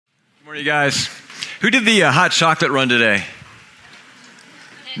Morning, guys. Who did the hot chocolate run today?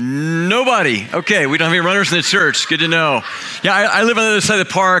 Nobody. Okay, we don't have any runners in the church. Good to know. Yeah, I live on the other side of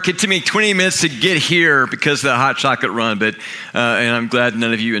the park. It took me 20 minutes to get here because of the hot chocolate run, but and I'm glad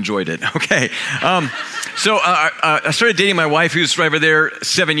none of you enjoyed it. Okay. So I started dating my wife, who's right over there,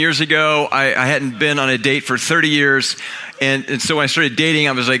 7 years ago. I hadn't been on a date for 30 years. And so when I started dating,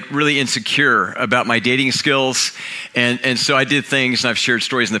 I was like really insecure about my dating skills. And so I did things, and I've shared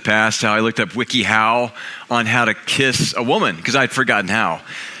stories in the past, how I looked up WikiHow on how to kiss a woman because I'd forgotten how.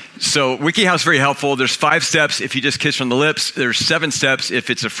 So WikiHow is very helpful. There's 5 steps if you just kiss from the lips. There's 7 steps if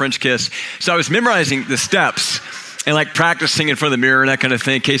it's a French kiss. So I was memorizing the steps and like practicing in front of the mirror and that kind of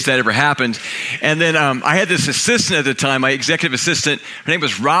thing in case that ever happened. And then I had this assistant at the time, my executive assistant. Her name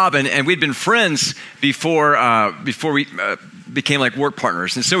was Robin, and we'd been friends before we became like work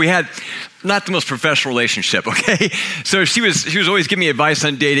partners. And so we had not the most professional relationship, okay? So she was always giving me advice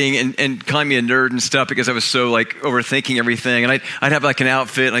on dating and calling me a nerd and stuff because I was so like overthinking everything. And I'd have like an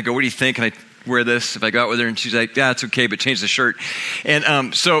outfit, and I'd go, "What do you think?" And I'd wear this if I go out with her, and she's like, "Yeah, it's okay, but change the shirt."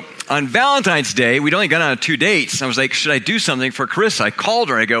 And so on Valentine's Day, we'd only gone on 2 dates. I was like, should I do something for Carissa? I called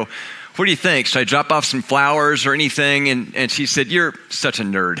her, I go, "What do you think? Should I drop off some flowers or anything?" And she said, "You're such a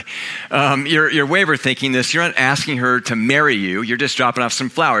nerd. You're way overthinking this. You're not asking her to marry you. You're just dropping off some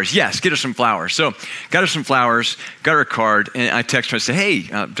flowers." "Yes, get her some flowers." So got her some flowers, got her a card, and I texted her and said, "Hey,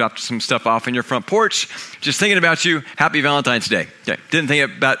 dropped some stuff off on your front porch. Just thinking about you. Happy Valentine's Day." Okay. Didn't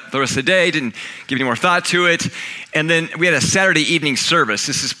think about the rest of the day. Didn't give any more thought to it. And then we had a Saturday evening service.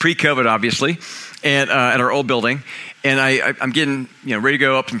 This is pre-COVID, obviously, and at our old building. And I'm getting ready to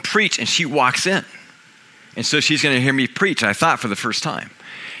go up and preach, and she walks in. And so she's going to hear me preach, I thought, for the first time.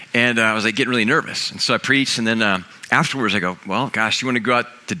 And I was like getting really nervous. And so I preached, and then afterwards I go, "Well, gosh, you want to go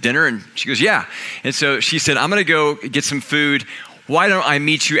out to dinner?" And she goes, "Yeah." And so she said, "I'm going to go get some food. Why don't I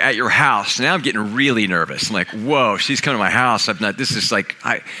meet you at your house?" Now I'm getting really nervous. I'm like, whoa, she's coming to my house. This is like,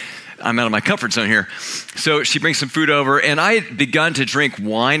 I'm out of my comfort zone here. So she brings some food over, and I had begun to drink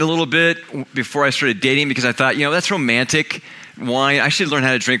wine a little bit before I started dating because I thought, that's romantic, wine. I should learn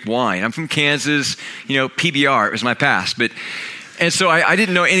how to drink wine. I'm from Kansas, PBR, it was my past. And so I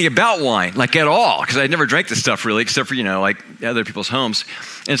didn't know anything about wine, like at all, because I'd never drank this stuff really, except for, like other people's homes.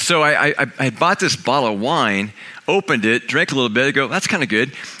 And so I bought this bottle of wine, opened it, drank a little bit, I go, "That's kind of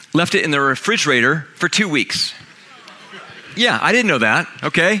good." Left it in the refrigerator for 2 weeks. Yeah, I didn't know that,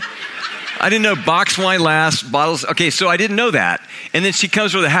 okay? I didn't know box wine lasts, bottles. Okay, so I didn't know that. And then she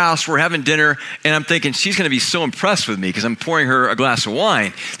comes to the house, we're having dinner, and I'm thinking she's going to be so impressed with me because I'm pouring her a glass of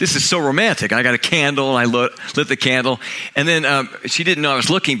wine. This is so romantic. And I got a candle, and I lit the candle. And then she didn't know I was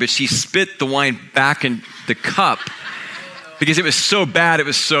looking, but she spit the wine back in the cup because it was so bad, it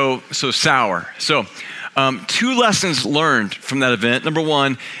was so sour. So 2 lessons learned from that event. Number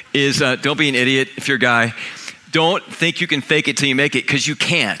 1 is don't be an idiot if you're a guy. Don't think you can fake it till you make it, because you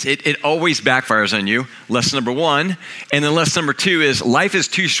can't. It always backfires on you. Lesson number 1. And then lesson number 2 is life is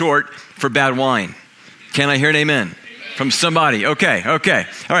too short for bad wine. Can I hear an amen from somebody? Okay. All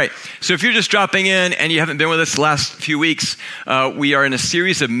right. So if you're just dropping in and you haven't been with us the last few weeks, we are in a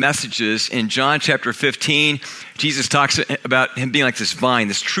series of messages in John chapter 15. Jesus talks about him being like this vine,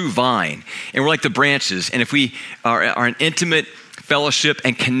 this true vine. And we're like the branches. And if we are an intimate fellowship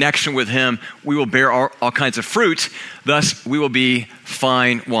and connection with him, we will bear all kinds of fruit. Thus, we will be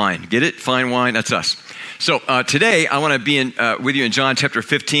fine wine. Get it? Fine wine, that's us. So today, I want to be with you in John chapter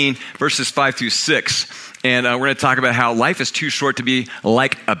 15, verses 5 through 6. And we're going to talk about how life is too short to be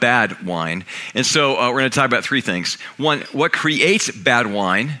like a bad wine. And so we're going to talk about 3 things. 1, what creates bad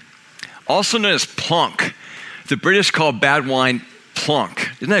wine, also known as plunk. The British call bad wine plunk.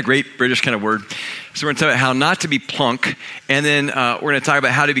 Isn't that a great British kind of word? So we're going to talk about how not to be plunk, and then we're going to talk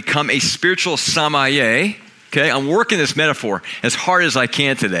about how to become a spiritual sommelier. Okay, I'm working this metaphor as hard as I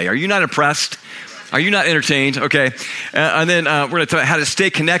can today. Are you not impressed? Are you not entertained? Okay, and then we're going to talk about how to stay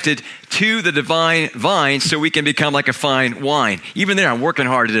connected to the divine vine so we can become like a fine wine. Even there, I'm working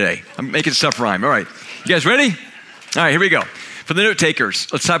hard today. I'm making stuff rhyme. All right, you guys ready? All right, here we go. For the note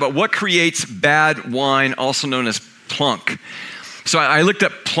takers, let's talk about what creates bad wine, also known as plunk. So I looked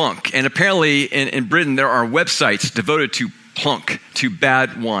up plunk, and apparently in Britain there are websites devoted to plunk, to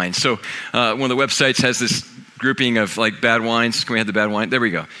bad wine. So one of the websites has this grouping of like bad wines. Can we have the bad wine? There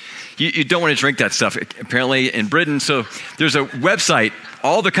we go. You don't want to drink that stuff, apparently in Britain. So there's a website,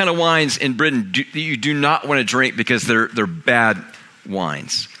 all the kind of wines in Britain you do not want to drink because they're bad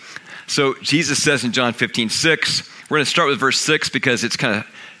wines. So Jesus says in John 15:6, we're going to start with verse 6 because it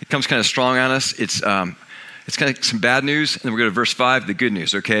comes kind of strong on us. It's kind of some bad news, and then we're going to verse 5, the good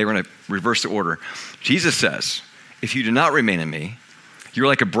news, okay? We're going to reverse the order. Jesus says, "If you do not remain in me, You're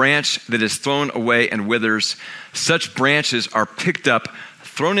like a branch that is thrown away and withers. Such branches are picked up,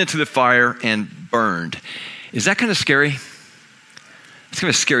 thrown into the fire, and burned. Is that kind of scary? It's kind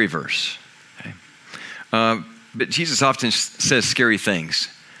of a scary verse. Okay? But Jesus often says scary things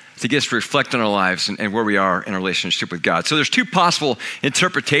to get us to reflect on our lives and where we are in our relationship with God. So there's two possible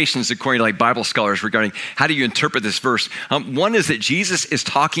interpretations according to Bible scholars regarding how do you interpret this verse. One is that Jesus is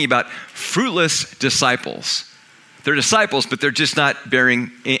talking about fruitless disciples. They're disciples, but they're just not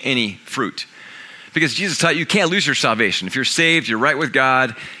bearing any fruit. Because Jesus taught you can't lose your salvation. If you're saved, you're right with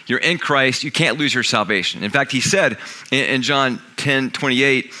God, you're in Christ, you can't lose your salvation. In fact, he said in John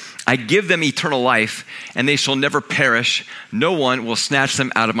 10:28, I give them eternal life, and they shall never perish. No one will snatch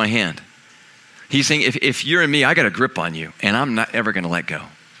them out of my hand. He's saying, if you're in me, I got a grip on you, and I'm not ever going to let go.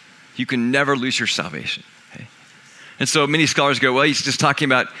 You can never lose your salvation. Okay? And so many scholars go, well, he's just talking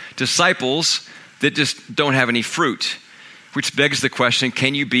about disciples that just don't have any fruit, which begs the question,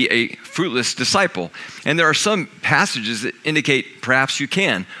 can you be a fruitless disciple? And there are some passages that indicate perhaps you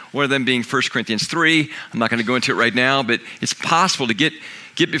can, one of them being 1 Corinthians 3. I'm not going to go into it right now, but it's possible to get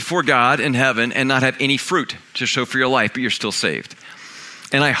before God in heaven and not have any fruit to show for your life, but you're still saved.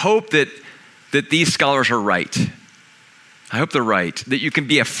 And I hope that these scholars are right. I hope they're right, that you can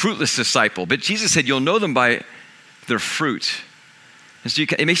be a fruitless disciple. But Jesus said you'll know them by their fruit. And so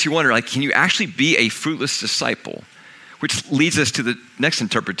it makes you wonder, can you actually be a fruitless disciple? Which leads us to the next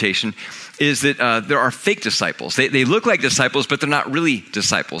interpretation, is that there are fake disciples. They look like disciples, but they're not really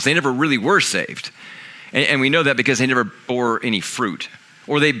disciples. They never really were saved. And we know that because they never bore any fruit.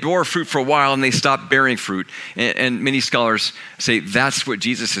 Or they bore fruit for a while and they stopped bearing fruit. And many scholars say that's what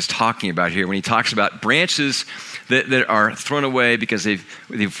Jesus is talking about here when he talks about branches that are thrown away because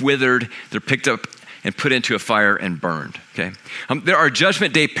they've withered, they're picked up and put into a fire and burned. Okay, there are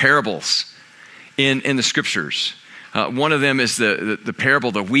judgment day parables in the scriptures. One of them is the parable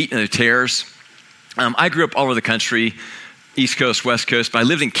of the wheat and the tares. I grew up all over the country, East Coast, West Coast, but I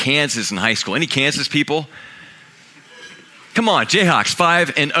lived in Kansas in high school. Any Kansas people? Come on, Jayhawks,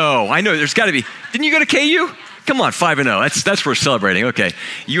 5-0. I know there's got to be. Didn't you go to KU? Come on, 5-0. That's what we're celebrating. Okay,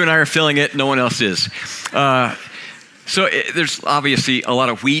 you and I are feeling it. No one else is. So there's obviously a lot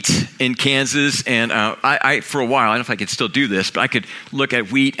of wheat in Kansas, and I for a while, I don't know if I could still do this, but I could look at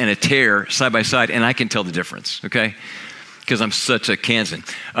wheat and a tare side by side, and I can tell the difference, okay? Because I'm such a Kansan.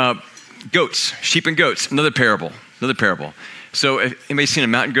 Goats, sheep and goats, another parable. So anybody seen a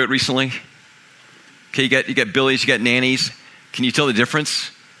mountain goat recently? Okay, you got billies, you got nannies. Can you tell the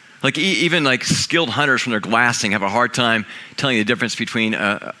difference? Even skilled hunters from their glassing have a hard time telling the difference between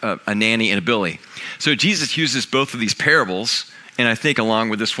a nanny and a billy. So Jesus uses both of these parables, and I think along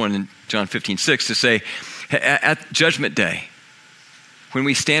with this one in John 15:6 to say, at Judgment Day, when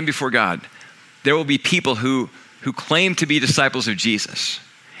we stand before God, there will be people who claim to be disciples of Jesus.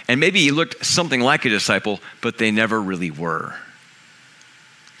 And maybe he looked something like a disciple, but they never really were.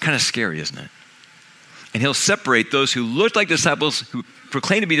 Kind of scary, isn't it? And he'll separate those who looked like disciples, who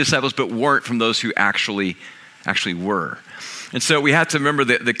proclaimed to be disciples, but weren't, from those who actually were. And so we have to remember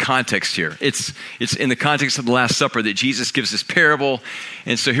the context here. It's in the context of the Last Supper that Jesus gives this parable.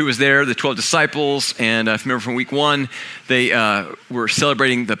 And so who was there? The 12 disciples. And if you remember from week 1, they were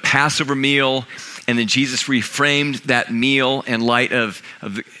celebrating the Passover meal. And then Jesus reframed that meal in light of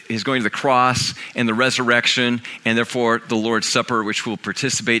his going to the cross and the resurrection, and therefore the Lord's Supper, which we'll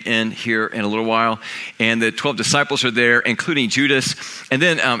participate in here in a little while. And the 12 disciples are there, including Judas. And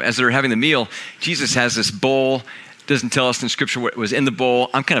then as they're having the meal, Jesus has this bowl. Doesn't tell us in Scripture what was in the bowl.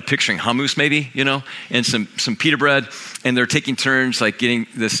 I'm kind of picturing hummus maybe, and some pita bread. And they're taking turns getting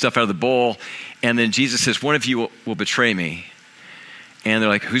this stuff out of the bowl. And then Jesus says, one of you will betray me. And they're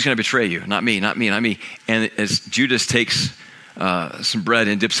like, who's going to betray you? Not me, not me, not me. And as Judas takes some bread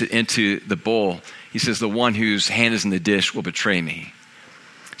and dips it into the bowl, he says, the one whose hand is in the dish will betray me.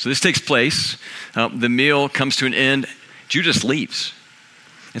 So this takes place. The meal comes to an end. Judas leaves.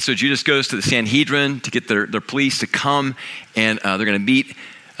 And so Judas goes to the Sanhedrin to get their police to come, and they're going to meet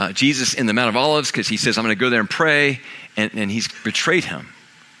Jesus in the Mount of Olives because he says, I'm going to go there and pray, and he's betrayed him.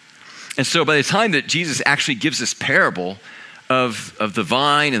 And so by the time that Jesus actually gives this parable of the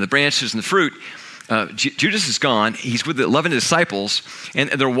vine and the branches and the fruit, Judas is gone. He's with the 11 disciples, and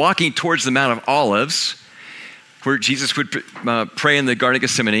they're walking towards the Mount of Olives, where Jesus would pray in the Garden of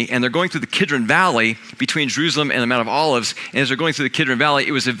Gethsemane, and they're going through the Kidron Valley between Jerusalem and the Mount of Olives, and as they're going through the Kidron Valley,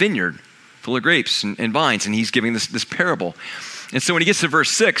 it was a vineyard full of grapes and vines, and he's giving this parable. And so when he gets to verse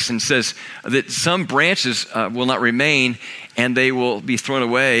 6 and says that some branches will not remain, and they will be thrown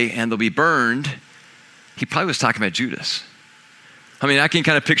away, and they'll be burned, he probably was talking about Judas. I mean, I can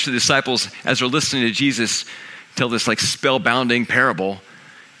kind of picture the disciples as they're listening to Jesus tell this like spellbinding parable.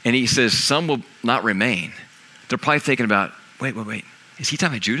 And he says, some will not remain. They're probably thinking about, wait. Is he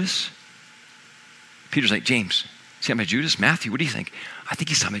talking about Judas? Peter's like, James, is he talking about Judas? Matthew, what do you think? I think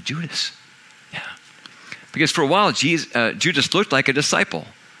he's talking about Judas. Yeah. Because for a while, Judas looked like a disciple.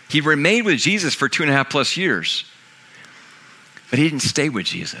 He remained with Jesus for 2.5+ years. But he didn't stay with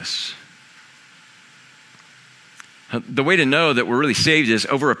Jesus. The way to know that we're really saved is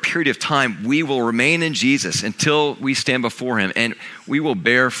over a period of time, we will remain in Jesus until we stand before him, and we will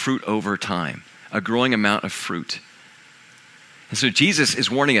bear fruit over time, a growing amount of fruit. And so Jesus is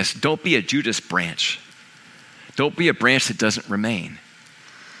warning us, don't be a Judas branch. Don't be a branch that doesn't remain.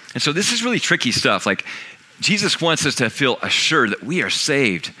 And so this is really tricky stuff. Like, Jesus wants us to feel assured that we are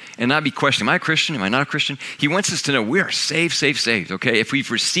saved and not be questioning, am I a Christian? Am I not a Christian? He wants us to know we are saved, okay? If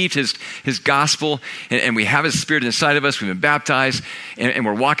we've received his gospel and we have his spirit inside of us, we've been baptized and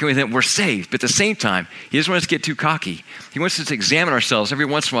we're walking with him, we're saved. But at the same time, he doesn't want us to get too cocky. He wants us to examine ourselves every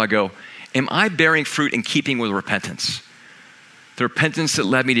once in a while and go, am I bearing fruit in keeping with repentance? The repentance that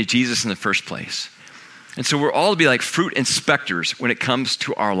led me to Jesus in the first place. And so we're all to be like fruit inspectors when it comes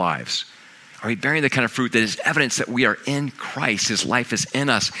to our lives. Are we bearing the kind of fruit that is evidence that we are in Christ? His life is in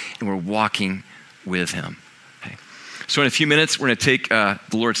us, and we're walking with him. Okay. So in a few minutes, we're going to take the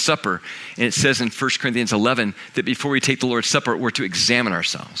Lord's Supper. And it says in 1 Corinthians 11 that before we take the Lord's Supper, we're to examine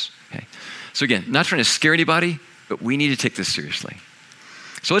ourselves. Okay. So again, not trying to scare anybody, but we need to take this seriously.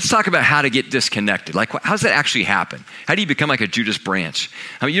 So let's talk about how to get disconnected. Like, how does that actually happen? How do you become like a Judas branch?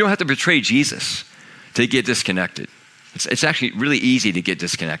 I mean, you don't have to betray Jesus to get disconnected. It's actually really easy to get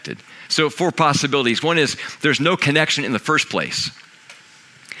disconnected. So 4 possibilities. One is there's no connection in the first place.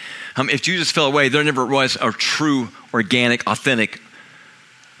 If Judas fell away, there never was a true, organic, authentic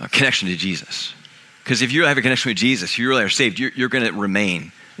connection to Jesus. Because if you have a connection with Jesus, you really are saved, you're going to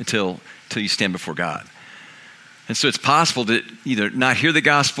remain until you stand before God. And so it's possible to either not hear the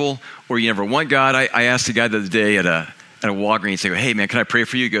gospel or you never want God. I asked a guy the other day at a Walgreens, they go, hey man, can I pray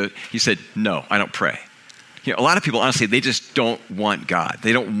for you? He said, no, I don't pray. You know, a lot of people, honestly, they just don't want God.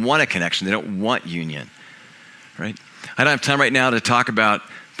 They don't want a connection. They don't want union, right? I don't have time right now to talk about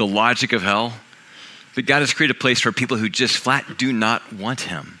the logic of hell, but God has created a place for people who just flat do not want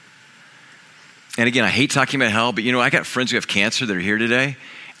him. And again, I hate talking about hell, but I got friends who have cancer that are here today,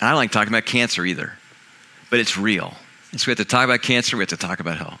 and I don't like talking about cancer either, but it's real. And so we have to talk about cancer, we have to talk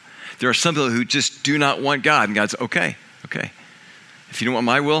about hell. There are some people who just do not want God, and God's okay. If you don't want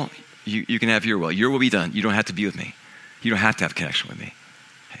my will, you can have your will. Your will be done. You don't have to be with me. You don't have to have a connection with me.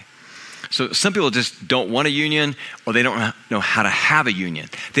 Okay. So some people just don't want a union, or they don't know how to have a union.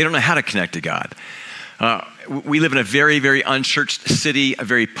 They don't know how to connect to God. We live in a very, very unchurched city, a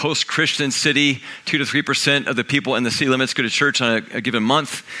very post-Christian city. 2 to 3% of the people in the city limits go to church on a given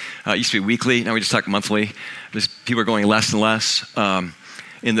month. It used to be weekly. Now we just talk monthly. People are going less and less.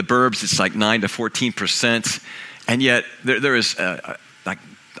 In the burbs, it's like 9 to 14%. And yet there is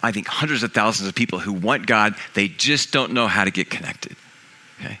I think hundreds of thousands of people who want God. They just don't know how to get connected.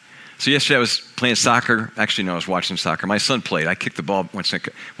 Okay. So yesterday I was playing soccer. Actually, no, I was watching soccer. My son played. I kicked the ball once or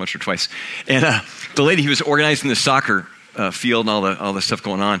twice. And the lady who was organizing the soccer field and all the stuff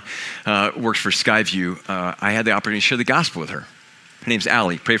going on works for Skyview. I had the opportunity to share the gospel with her. Her name's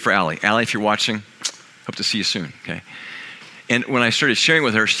Allie. Pray for Allie. Allie, if you're watching, hope to see you soon. Okay. And when I started sharing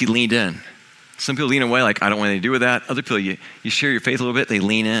with her, she leaned in. Some people lean away like, I don't want anything to do with that. Other people, you share your faith a little bit, they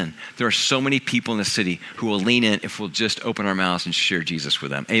lean in. There are so many people in the city who will lean in if we'll just open our mouths and share Jesus with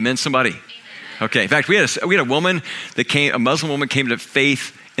them. Amen, somebody? Amen. Okay, in fact, we had a woman that came, a Muslim woman came to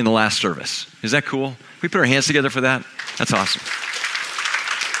faith in the last service. Is that cool? We put our hands together for that? That's awesome.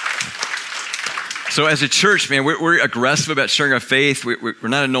 So as a church, man, we're aggressive about sharing our faith. We're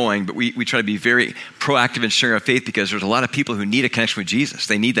not annoying, but we try to be very proactive in sharing our faith because there's a lot of people who need a connection with Jesus.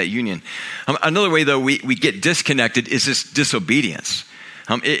 They need that union. Another way, though, we get disconnected is this disobedience.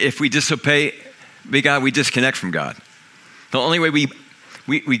 If we disobey God, we disconnect from God. The only way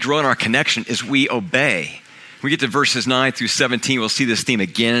we grow in our connection is we obey. We get to verses 9 through 17, we'll see this theme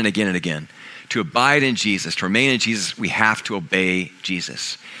again and again and again. To abide in Jesus, to remain in Jesus, we have to obey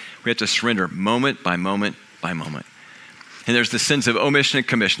Jesus. We have to surrender moment by moment by moment. And there's the sins of omission and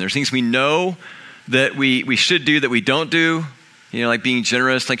commission. There's things we know that we should do that we don't do, like being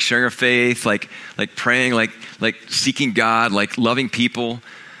generous, like sharing our faith, like praying, like seeking God, like loving people,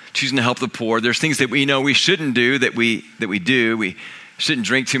 choosing to help the poor. There's things that we know we shouldn't do that we do. We shouldn't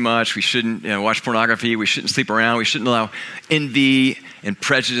drink too much. We shouldn't watch pornography. We shouldn't sleep around. We shouldn't allow envy and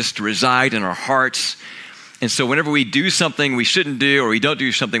prejudice to reside in our hearts. And so whenever we do something we shouldn't do or we don't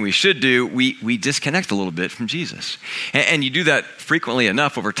do something we should do, we disconnect a little bit from Jesus. And you do that frequently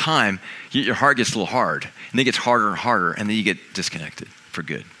enough over time, your heart gets a little hard. And then it gets harder and harder, and then you get disconnected for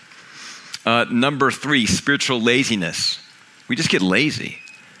good. Number 3, spiritual laziness. We just get lazy.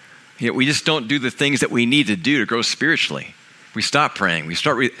 We just don't do the things that we need to do to grow spiritually. We stop praying. We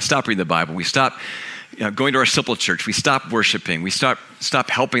stop reading the Bible. We stop going to our simple church. We stop worshiping. We stop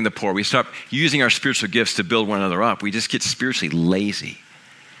helping the poor. We stop using our spiritual gifts to build one another up. We just get spiritually lazy.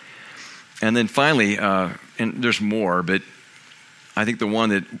 And then finally, and there's more, but I think the one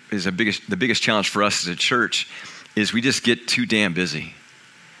that is the biggest challenge for us as a church is we just get too damn busy.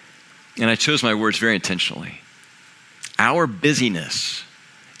 And I chose my words very intentionally. Our busyness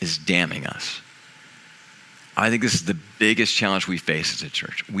is damning us. I think this is the biggest challenge we face as a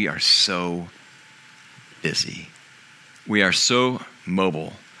church. We are so busy. We are so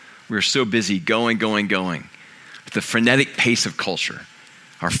mobile. We are so busy going. The frenetic pace of culture.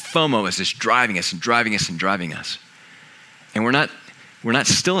 Our FOMO is just driving us. And we're not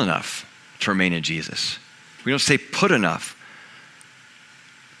still enough to remain in Jesus. We don't stay put enough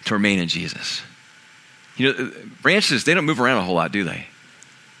to remain in Jesus. Branches, they don't move around a whole lot, do they?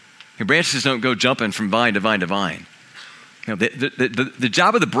 Branches don't go jumping from vine to vine to vine. The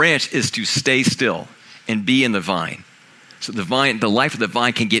job of the branch is to stay still and be in the vine. So the life of the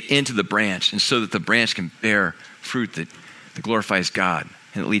vine can get into the branch, and so that the branch can bear fruit that glorifies God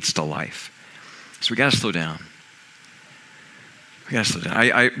and it leads to life. So we got to slow down.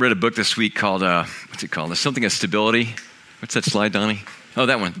 I read a book this week called, what's it called? Something of Stability. What's that slide, Donnie? Oh,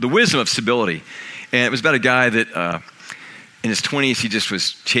 that one. The Wisdom of Stability. And it was about a guy that in his 20s, he just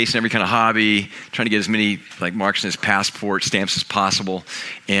was chasing every kind of hobby, trying to get as many marks in his passport, stamps as possible.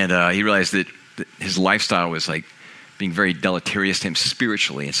 And he realized that his lifestyle was being very deleterious to him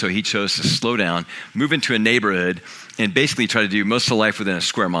spiritually. And so he chose to slow down, move into a neighborhood, and basically try to do most of life within a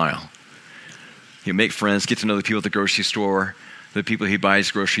square mile. Make friends, get to know the people at the grocery store, the people he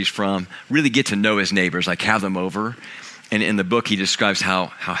buys groceries from, really get to know his neighbors, have them over. And in the book, he describes how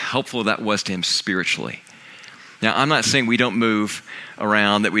helpful that was to him spiritually. Now, I'm not saying we don't move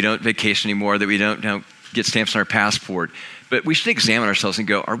around, that we don't vacation anymore, that we don't get stamps on our passport, but we should examine ourselves and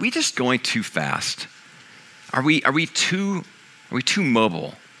go, are we just going too fast? Are we too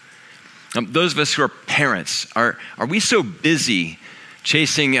mobile? Those of us who are parents, are we so busy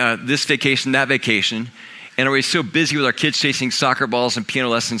chasing this vacation, that vacation, and are we so busy with our kids chasing soccer balls and piano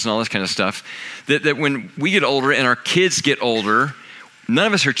lessons and all this kind of stuff that when we get older and our kids get older, none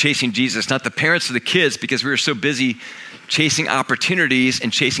of us are chasing Jesus, not the parents of the kids, because we are so busy chasing opportunities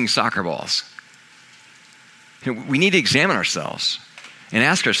and chasing soccer balls. We need to examine ourselves and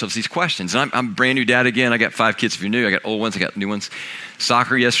ask ourselves these questions. And I'm a brand new dad again. I got 5 kids if you're new. I got old ones, I got new ones.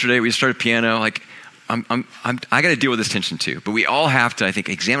 Soccer yesterday, we started piano. I got to deal with this tension too. But we all have to, I think,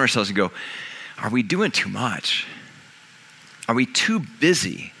 examine ourselves and go, are we doing too much? Are we too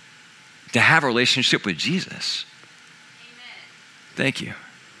busy to have a relationship with Jesus? Amen. Thank you.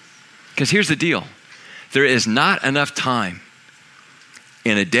 Because here's the deal. There is not enough time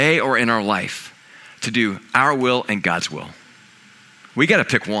in a day or in our life to do our will and God's will. We got to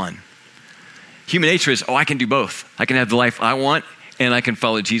pick one. Human nature is, I can do both. I can have the life I want and I can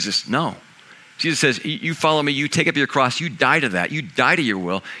follow Jesus. No. Jesus says, you follow me, you take up your cross, you die to that. You die to your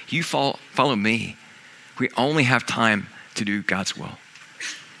will. You follow me. We only have time to do God's will.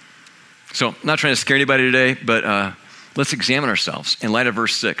 So I'm not trying to scare anybody today, but let's examine ourselves in light of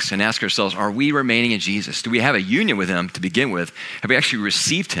verse 6 and ask ourselves, are we remaining in Jesus? Do we have a union with him to begin with? Have we actually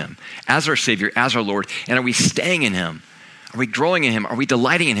received him as our Savior, as our Lord? And are we staying in him? Are we growing in him? Are we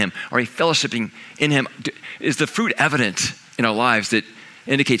delighting in him? Are we fellowshipping in him? Is the fruit evident in our lives that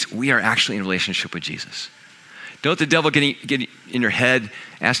indicates we are actually in a relationship with Jesus? Don't the devil get in your head,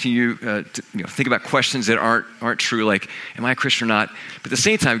 asking you to think about questions that aren't true, like, am I a Christian or not? But at the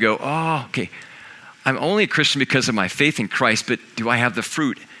same time go, okay, I'm only a Christian because of my faith in Christ, but do I have the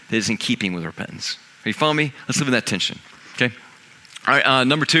fruit that is in keeping with repentance? Are you following me? Let's live in that tension, okay? All right,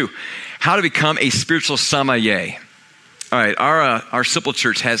 number 2, how to become a spiritual sommelier. All right, our simple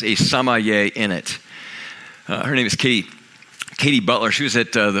church has a sommelier in it. Her name is Katie Butler. She was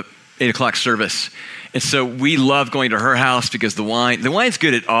at the 8 o'clock service. And so we love going to her house because the wine's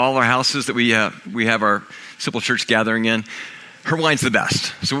good at all our houses that we have our simple church gathering in. Her wine's the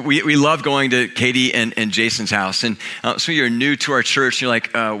best. So we love going to Katie and Jason's house. And so you're new to our church. You're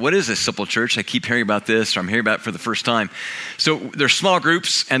like, what is this simple church? I keep hearing about this, or I'm hearing about it for the first time. So there's small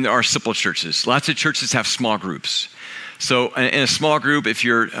groups and there are simple churches. Lots of churches have small groups. So in a small group, if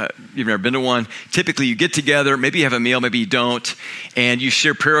you've never been to one, typically you get together, maybe you have a meal, maybe you don't, and you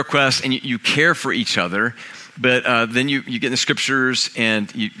share prayer requests and you care for each other. But then you get in the scriptures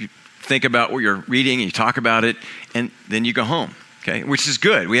and you think about what you're reading and you talk about it, and then you go home, okay? Which is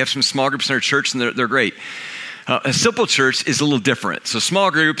good. We have some small groups in our church and they're great. A simple church is a little different. So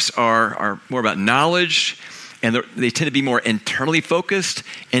small groups are more about knowledge, and they tend to be more internally focused,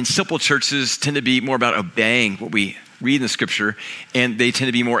 and simple churches tend to be more about obeying what we read in the scripture, and they tend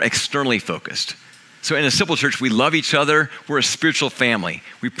to be more externally focused. So in a simple church, we love each other. We're a spiritual family.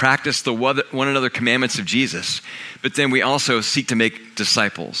 We practice the one another commandments of Jesus, but then we also seek to make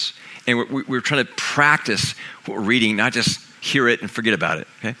disciples. And we're trying to practice what we're reading, not just hear it and forget about it,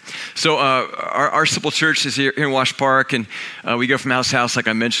 okay? So our simple church is here in Wash Park, and we go from house to house, like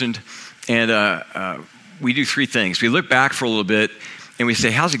I mentioned, and we do three things. We look back for a little bit, and we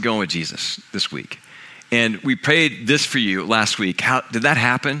say, how's it going with Jesus this week? And we prayed this for you last week. How did that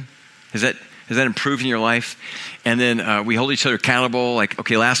happen? Has that improved in your life? And then we hold each other accountable. Like,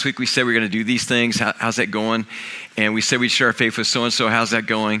 okay, last week we said we're going to do these things. How's that going? And we said we'd share our faith with so-and-so. How's that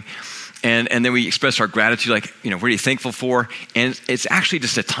going? And then we express our gratitude, like, what are you thankful for? And it's actually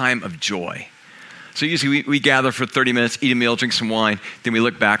just a time of joy. So usually we gather for 30 minutes, eat a meal, drink some wine. Then we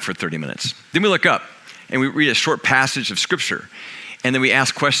look back for 30 minutes. Then we look up and we read a short passage of scripture. And then we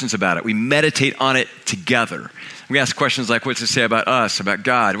ask questions about it. We meditate on it together. We ask questions like, what's it say about us, about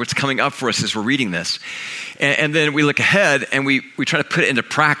God? What's coming up for us as we're reading this? And then we look ahead and we try to put it into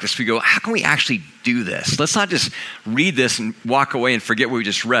practice. We go, how can we actually do this? Let's not just read this and walk away and forget what we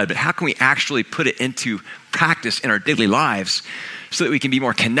just read, but how can we actually put it into practice in our daily lives so that we can be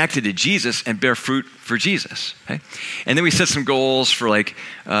more connected to Jesus and bear fruit for Jesus, okay? And then we set some goals for like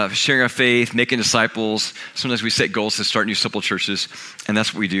sharing our faith, making disciples. Sometimes we set goals to start new simple churches, and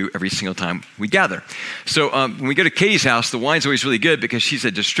that's what we do every single time we gather. So when we go to Katie's house, the wine's always really good because she's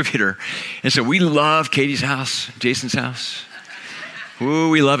a distributor. And so we love Katie's house, Jason's house.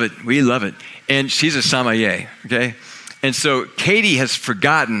 Ooh, we love it. We love it. And she's a sommelier, okay? And so Katie has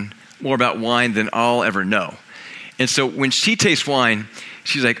forgotten more about wine than I'll ever know. And so when she tastes wine,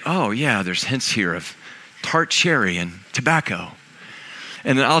 she's like, oh yeah, there's hints here of tart cherry and tobacco.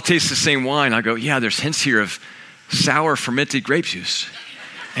 And then I'll taste the same wine. I'll go, yeah, there's hints here of sour fermented grape juice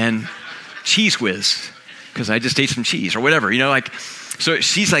and cheese whiz, because I just ate some cheese or whatever, so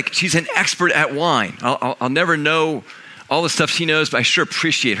she's an expert at wine. I'll never know all the stuff she knows, but I sure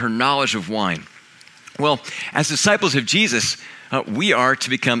appreciate her knowledge of wine. Well, as disciples of Jesus, we are to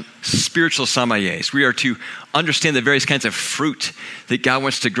become spiritual sommeliers. We are to understand the various kinds of fruit that God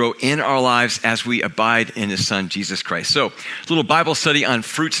wants to grow in our lives as we abide in his son, Jesus Christ. So, a little Bible study on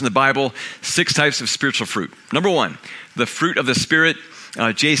fruits in the Bible, 6 types of spiritual fruit. Number 1, the fruit of the Spirit.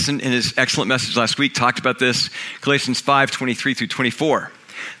 Jason, in his excellent message last week, talked about this. Galatians 5:23 through 24.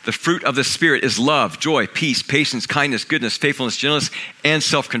 The fruit of the Spirit is love, joy, peace, patience, kindness, goodness, faithfulness, gentleness, and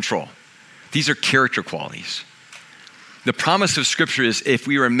self-control. These are character qualities. The promise of Scripture is if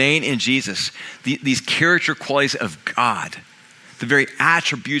we remain in Jesus, these character qualities of God, the very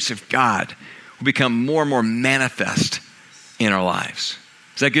attributes of God, will become more and more manifest in our lives.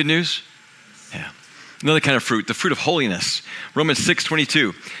 Is that good news? Yeah. Another kind of fruit, the fruit of holiness. Romans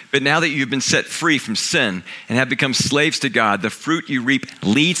 6:22. But now that you've been set free from sin and have become slaves to God, the fruit you reap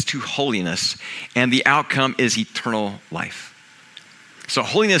leads to holiness, and the outcome is eternal life. So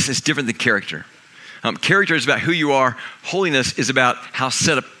holiness is different than character. Character is about who you are. Holiness is about how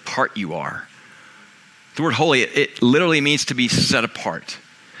set apart you are. The word holy, it literally means to be set apart.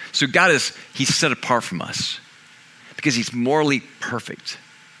 So God he's set apart from us because he's morally perfect.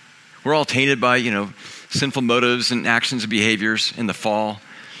 We're all tainted by, sinful motives and actions and behaviors in the fall.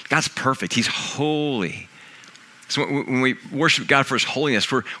 God's perfect. He's holy. So when we worship God for his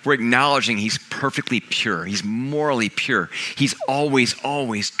holiness, we're acknowledging he's perfectly pure. He's morally pure. He's always,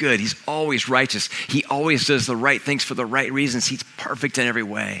 always good. He's always righteous. He always does the right things for the right reasons. He's perfect in every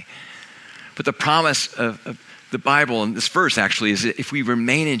way. But the promise of the Bible, and this verse actually, is that if we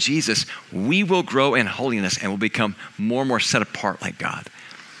remain in Jesus, we will grow in holiness and will become more and more set apart like God.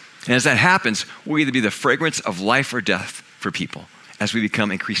 And as that happens, we'll either be the fragrance of life or death for people as we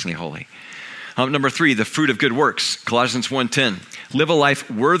become increasingly holy. Number 3, the fruit of good works. Colossians 1:10. Live a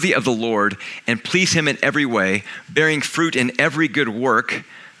life worthy of the Lord and please him in every way, bearing fruit in every good work,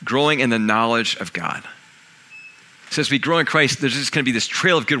 growing in the knowledge of God. So as we grow in Christ, there's just going to be this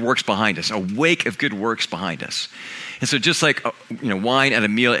trail of good works behind us, a wake of good works behind us. And so just like wine at a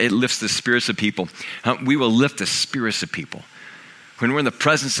meal, it lifts the spirits of people. We will lift the spirits of people. When we're in the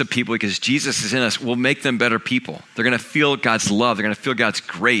presence of people, because Jesus is in us, we'll make them better people. They're going to feel God's love. They're going to feel God's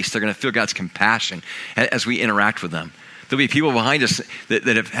grace. They're going to feel God's compassion as we interact with them. There'll be people behind us that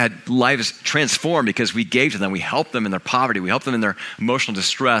have had lives transformed because we gave to them. We helped them in their poverty. We helped them in their emotional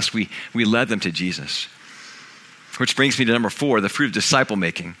distress. We led them to Jesus. Which brings me to number 4, the fruit of disciple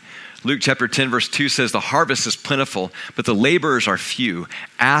making. Luke chapter 10, verse 2 says, the harvest is plentiful, but the laborers are few.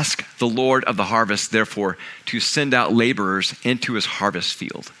 Ask the Lord of the harvest, therefore, to send out laborers into his harvest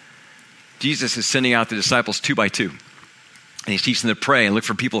field. Jesus is sending out the disciples 2 by 2. And he's teaching them to pray and look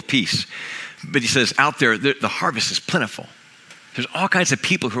for people of peace. But he says out there, the harvest is plentiful. There's all kinds of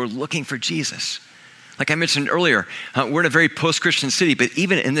people who are looking for Jesus. Like I mentioned earlier, we're in a very post-Christian city, but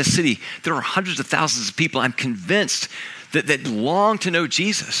even in this city, there are hundreds of thousands of people, I'm convinced, that long to know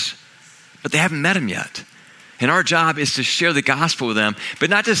Jesus, but they haven't met him yet. And our job is to share the gospel with them,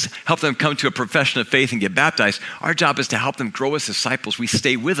 but not just help them come to a profession of faith and get baptized. Our job is to help them grow as disciples. We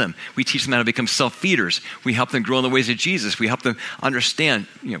stay with them. We teach them how to become self-feeders. We help them grow in the ways of Jesus. We help them understand,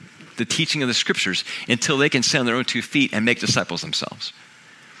 the teaching of the scriptures until they can stand on their own 2 feet and make disciples themselves.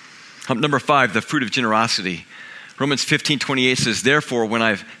 Number 5, the fruit of generosity. Romans 15:28 says, therefore, when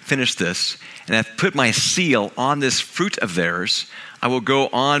I've finished this and I've put my seal on this fruit of theirs, I will go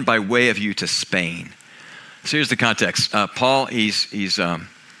on by way of you to Spain. So here's the context. Paul, he's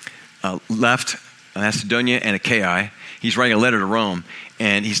left Macedonia and Achaia. He's writing a letter to Rome,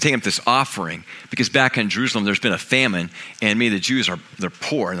 and he's taking up this offering because back in Jerusalem, there's been a famine, and many of the Jews they're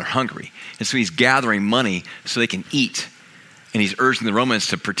poor and they're hungry. And so he's gathering money so they can eat, and he's urging the Romans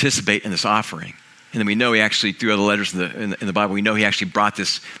to participate in this offering. And then we know he actually, through other letters in the Bible, we know he actually brought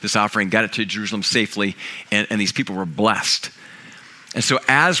this offering, got it to Jerusalem safely, and these people were blessed. And so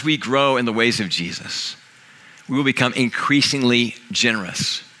as we grow in the ways of Jesus, we will become increasingly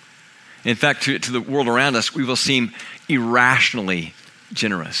generous. In fact, to the world around us, we will seem irrationally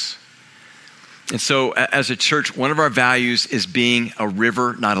generous. And so as a church, one of our values is being a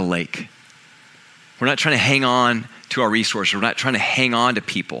river, not a lake. We're not trying to hang on to our resources. We're not trying to hang on to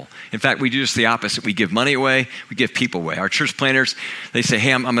people. In fact, we do just the opposite. We give money away. We give people away. Our church planners, they say,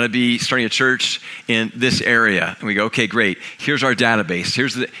 hey, I'm going to be starting a church in this area. And we go, okay, great. Here's our database.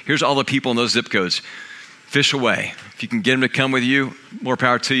 Here's all the people in those zip codes. Fish away. If you can get them to come with you, more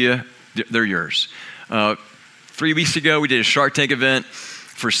power to you. They're yours. 3 weeks ago, we did a Shark Tank event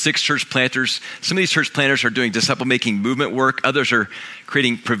for 6 church planters. Some of these church planters are doing disciple-making movement work. Others are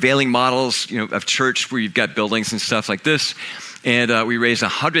creating prevailing models, of church where you've got buildings and stuff like this. And we raised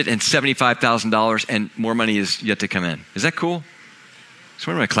 $175,000, and more money is yet to come in. Is that cool?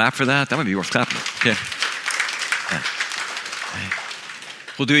 Someone want to clap for that? That might be worth clapping. Okay. Yeah.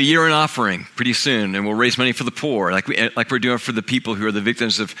 We'll do a year-end offering pretty soon, and we'll raise money for the poor, like we're doing for the people who are the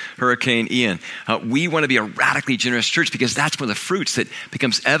victims of Hurricane Ian. We want to be a radically generous church because that's one of the fruits that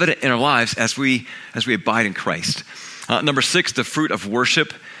becomes evident in our lives as we abide in Christ. Number 6, the fruit of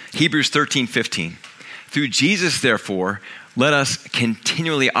worship. Hebrews 13:15. Through Jesus, therefore, let us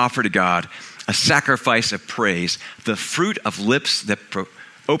continually offer to God a sacrifice of praise, the fruit of lips that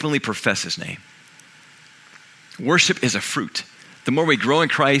openly profess his name. Worship is a fruit. The more we grow in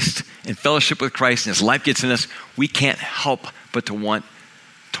Christ and fellowship with Christ and his life gets in us, we can't help but to want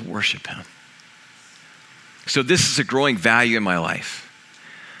to worship him. So this is a growing value in my life.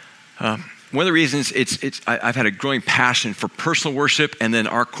 One of the reasons I've had a growing passion for personal worship and then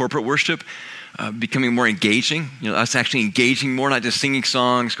our corporate worship becoming more engaging. Us actually engaging more, not just singing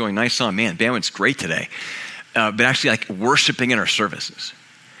songs, going, nice song, man, bandwidth's great today. But actually like worshiping in our services.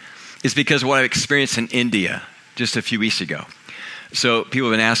 It's because of what I've experienced in India just a few weeks ago. So people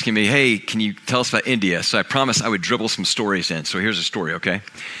have been asking me, hey, can you tell us about India? So I promised I would dribble some stories in. So here's a story, okay?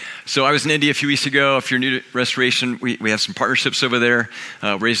 So I was in India a few weeks ago. If you're new to Restoration, we have some partnerships over there.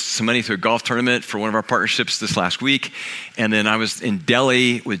 Raised some money through a golf tournament for one of our partnerships this last week. And then I was in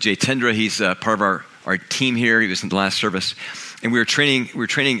Delhi with Jay Tendra. He's part of our team here. He was in the last service. And we were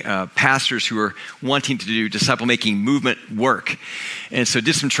training pastors who were wanting to do disciple-making movement work. And so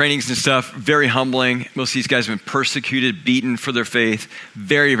did some trainings and stuff, very humbling. Most of these guys have been persecuted, beaten for their faith.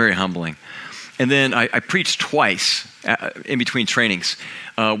 Very, very humbling. And then I preached twice in between trainings.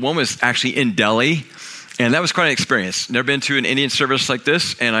 One was actually in Delhi, and that was quite an experience. Never been to an Indian service like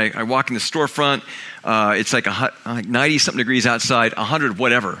this. And I walk in the storefront. It's like 90-something degrees outside, 100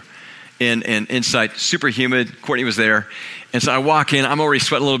 whatever. And inside, super humid. Courtney was there. And so I walk in, I'm already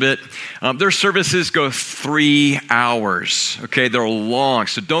sweating a little bit. Their services go 3 hours, okay? They're long,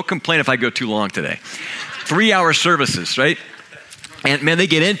 so don't complain if I go too long today. 3-hour services, right? And man, they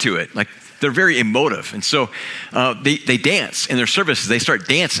get into it. Like, they're very emotive. And so they dance in their services. They start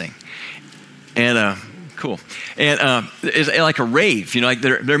dancing. And Cool. And it's like a rave, like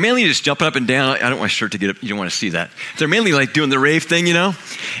they're mainly just jumping up and down. I don't want my shirt to get up. You don't want to see that. They're mainly like doing the rave thing, And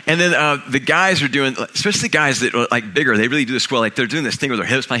then the guys are doing, especially guys that are like bigger, they really do this well. Like they're doing this thing with their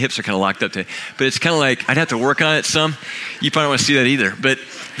hips. My hips are kind of locked up today. But it's kind of like, I'd have to work on it some. You probably don't want to see that either. But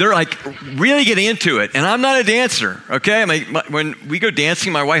they're like really getting into it. And I'm not a dancer, okay? When we go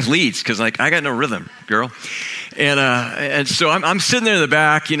dancing, my wife leads because I got no rhythm, girl. And so I'm sitting there in the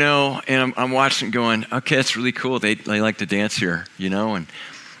back, and I'm watching going, okay, that's really cool. They like to dance here, and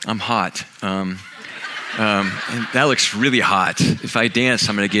I'm hot. And that looks really hot. If I dance,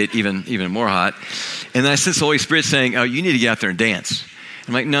 I'm going to get even more hot. And then I sense the Holy Spirit saying, oh, you need to get out there and dance.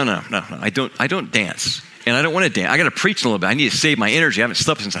 I'm like, no, I don't dance. And I don't want to dance. I got to preach a little bit. I need to save my energy. I haven't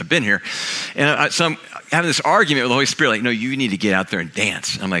slept since I've been here. And so I'm having this argument with the Holy Spirit, like, no, you need to get out there and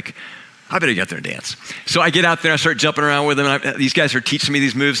dance. I'm like, I better get out there and dance. So I get out there, I start jumping around with them. These guys are teaching me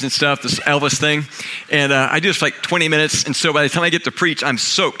these moves and stuff, this Elvis thing. And I do this for like 20 minutes. And so by the time I get to preach, I'm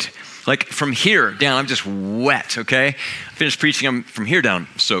soaked. Like from here down, I'm just wet, okay? I finish preaching, I'm from here down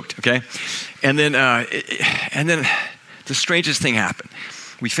soaked, okay? And then the strangest thing happened.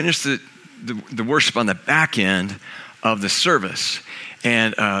 We finished the worship on the back end of the service.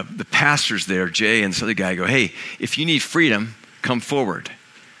 And the pastors there, Jay and this other guy, go, hey, if you need freedom, come forward.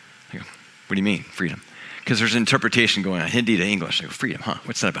 I go, what do you mean, freedom? Because there's an interpretation going on, Hindi to English. I go, freedom, huh?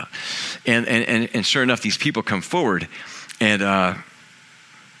 What's that about? And sure enough, these people come forward, and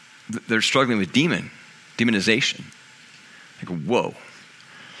they're struggling with demonization. I go, whoa.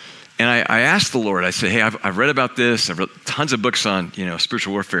 And I asked the Lord, I said, hey, I've read about this. I've read tons of books on,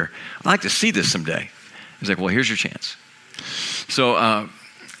 spiritual warfare. I'd like to see this someday. He's like, well, here's your chance. So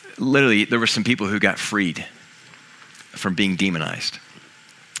literally, there were some people who got freed from being demonized.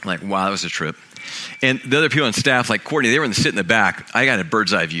 Like, wow, that was a trip. And the other people on staff, like Courtney, they were in the back. I got a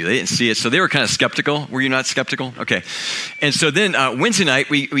bird's eye view. They didn't see it. So they were kind of skeptical. Were you not skeptical? Okay. And so then Wednesday night,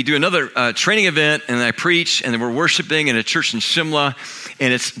 we do another training event, and I preach, and then we're worshiping in a church in Shimla,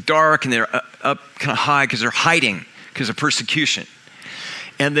 and it's dark, and they're up kind of high because they're hiding because of persecution.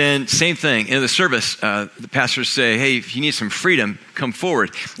 And then same thing, in the service, the pastors say, hey, if you need some freedom, come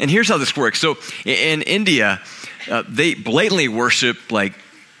forward. And here's how this works. So in India, they blatantly worship like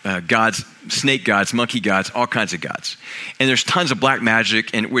gods, snake gods, monkey gods, all kinds of gods. And there's tons of black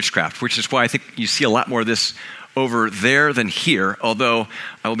magic and witchcraft, which is why I think you see a lot more of this over there than here. Although,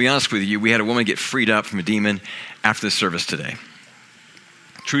 I will be honest with you, we had a woman get freed up from a demon after the service today.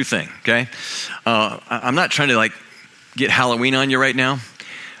 True thing, okay? I'm not trying to get Halloween on you right now.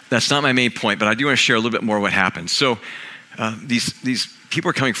 That's not my main point, but I do want to share a little bit more what happened. So these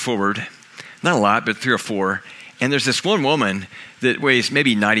people are coming forward, not a lot, but 3 or 4. And there's this one woman that weighs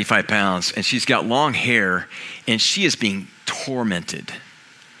maybe 95 pounds, and she's got long hair, and she is being tormented,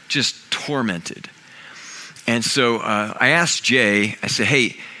 just tormented. And so I asked Jay, I said,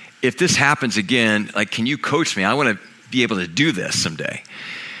 hey, if this happens again, can you coach me? I want to be able to do this someday.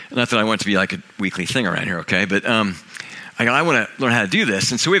 Not that I want it to be like a weekly thing around here, okay? But I want to learn how to do this.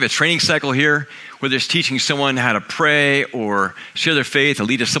 And so we have a training cycle here, whether it's teaching someone how to pray or share their faith or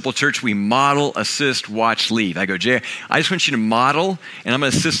lead a simple church. We model, assist, watch, lead. I go, Jay, I just want you to model, and I'm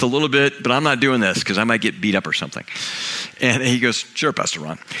going to assist a little bit, but I'm not doing this because I might get beat up or something. And he goes, sure, Pastor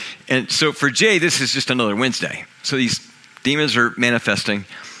Ron. And so for Jay, this is just another Wednesday. So these demons are manifesting,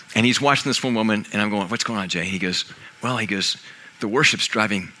 and he's watching this one woman, and I'm going, what's going on, Jay? He goes, the worship's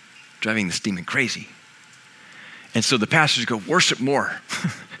driving this demon crazy. And so the pastors go, worship more.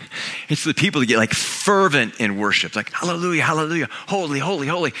 It's the people that get fervent in worship, like hallelujah, hallelujah, holy, holy,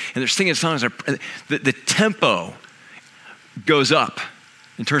 holy. And they're singing songs. The tempo goes up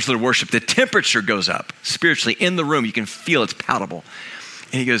in terms of the worship. The temperature goes up spiritually in the room. You can feel it's palatable.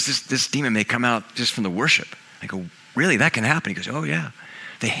 And he goes, this demon may come out just from the worship. I go, really? That can happen? He goes, oh yeah.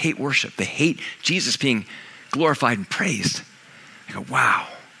 They hate worship. They hate Jesus being glorified and praised. I go, wow.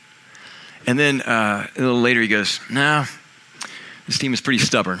 And then a little later he goes, no, this demon's pretty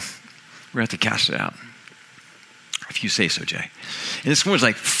stubborn. We're going to have to cast it out. If you say so, Jay. And this one's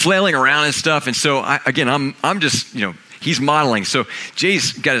flailing around and stuff. And so I'm just, he's modeling. So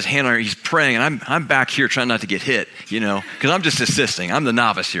Jay's got his hand on her, he's praying, and I'm back here trying not to get hit, because I'm just assisting. I'm the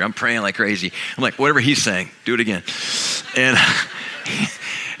novice here. I'm praying like crazy. I'm like, whatever he's saying, do it again. And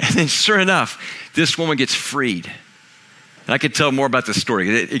then sure enough, this woman gets freed. And I could tell more about this story.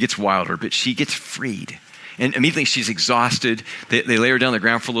 It gets wilder, but she gets freed. And immediately she's exhausted. They lay her down on the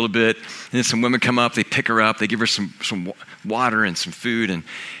ground for a little bit. And then some women come up, they pick her up, they give her some water and some food.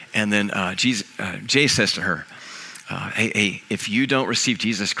 And then Jay says to her, hey, if you don't receive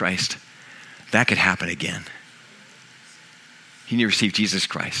Jesus Christ, that could happen again. You need to receive Jesus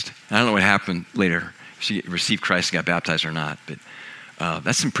Christ. And I don't know what happened later. she received Christ and got baptized or not. But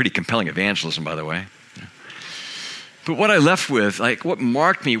that's some pretty compelling evangelism, by the way. But what I left with, like what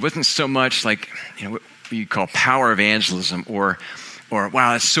marked me wasn't so much like, what you call power evangelism or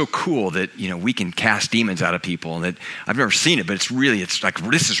wow, it's so cool that, we can cast demons out of people and that I've never seen it, but it's like,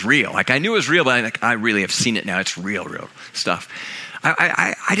 this is real. Like I knew it was real, but I really have seen it now. It's real stuff.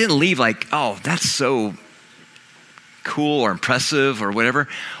 I didn't leave like, oh, that's so cool or impressive or whatever.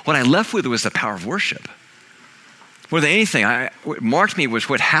 What I left with was the power of worship. More than anything, what marked me was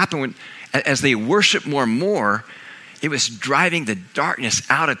what happened as they worshiped more and more, it was driving the darkness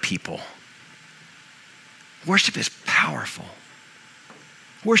out of people. Worship is powerful.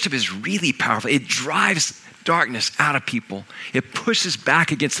 Worship is really powerful. It drives darkness out of people. It pushes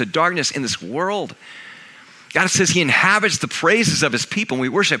back against the darkness in this world. God says he inhabits the praises of his people. When we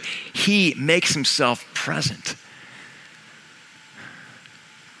worship, he makes himself present.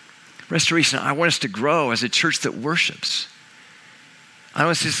 Restoration, I want us to grow as a church that worships. I don't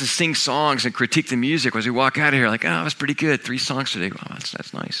want us just to sing songs and critique the music as we walk out of here like, oh, that's pretty good. 3 songs today. Oh,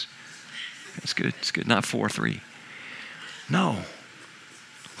 that's nice. That's good. It's good. Not 4 or 3. No.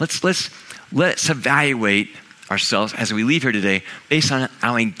 Let's evaluate ourselves as we leave here today based on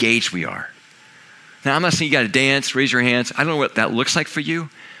how engaged we are. Now, I'm not saying you got to dance, raise your hands. I don't know what that looks like for you.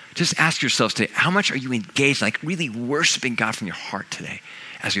 Just ask yourselves today, how much are you engaged, like really worshiping God from your heart today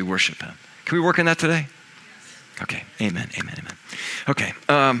as we worship him? Can we work on that today? Okay, amen. Okay,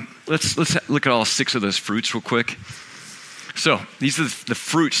 let's look at all 6 of those fruits real quick. So these are the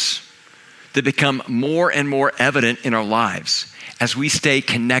fruits that become more and more evident in our lives as we stay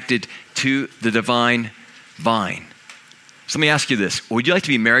connected to the divine vine. So let me ask you this. Would you like to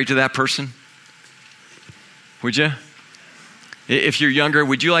be married to that person? Would you? If you're younger,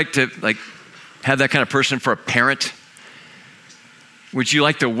 would you like to have that kind of person for a parent? Would you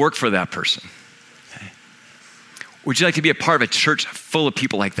like to work for that person? Okay. Would you like to be a part of a church full of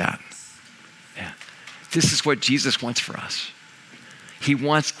people like that? Yeah. This is what Jesus wants for us. He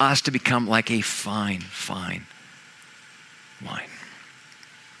wants us to become like a fine wine.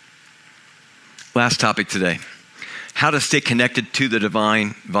 Last topic today. How to stay connected to the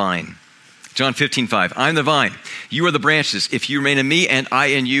divine vine. John 15:5. I'm the vine. You are the branches. If you remain in me and I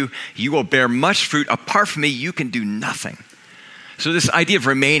in you, you will bear much fruit. Apart from me, you can do nothing. So this idea of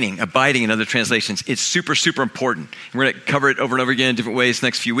remaining, abiding in other translations, it's super, super important. We're going to cover it over and over again in different ways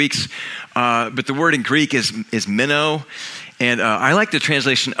next few weeks. But the word in Greek is meno. And I like the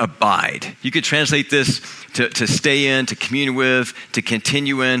translation abide. You could translate this to stay in, to commune with, to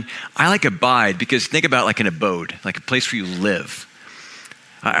continue in. I like abide because think about like an abode, like a place where you live.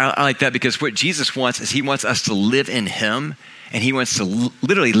 I like that because what Jesus wants is he wants us to live in him, and he wants to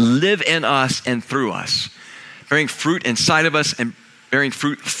literally live in us and through us, bearing fruit inside of us and bearing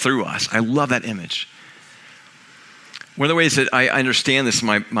fruit through us. I love that image. One of the ways that I understand this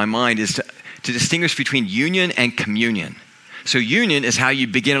in my mind is to distinguish between union and communion. So union is how you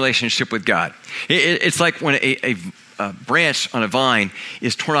begin a relationship with God. It's like when a branch on a vine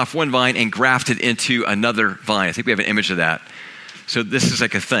is torn off one vine and grafted into another vine. I think we have an image of that. So this is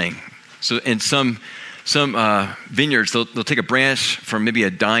like a thing. So in some vineyards, they'll take a branch from maybe a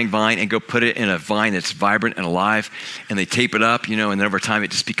dying vine and go put it in a vine that's vibrant and alive, and they tape it up, and then over time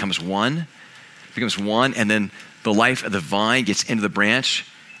it just becomes one. It becomes one, and then the life of the vine gets into the branch,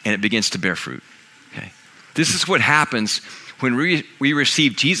 and it begins to bear fruit. Okay, this is what happens when we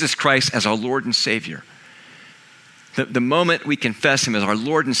receive Jesus Christ as our Lord and Savior. The moment we confess him as our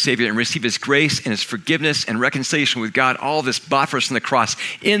Lord and Savior and receive his grace and his forgiveness and reconciliation with God, all this bought for us on the cross,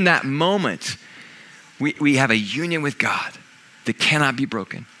 in that moment, we have a union with God that cannot be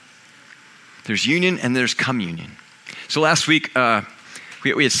broken. There's union and there's communion. So last week,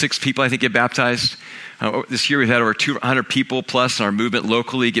 we had 6 people, I think, get baptized. This year we've had over 200 people plus in our movement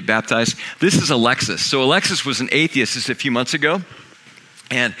locally get baptized. This is Alexis. So Alexis was an atheist just a few months ago,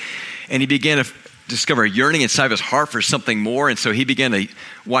 and he began to discover a yearning inside of his heart for something more, and so he began to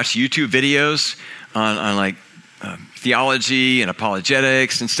watch YouTube videos on theology and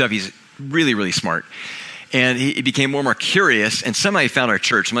apologetics and stuff. He's really, really smart. And he became more and more curious, and somehow he found our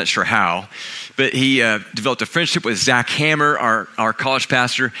church. I'm not sure how, but he developed a friendship with Zach Hammer, our college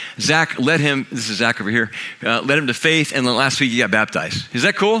pastor. Zach led him, this is Zach over here, led him to faith, and then last week he got baptized. Is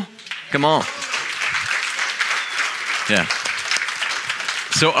that cool? Come on. Yeah.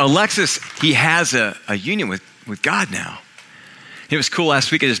 So Alexis, he has a union with God now. It was cool last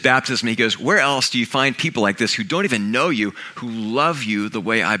week at his baptism. He goes, where else do you find people like this who don't even know you, who love you the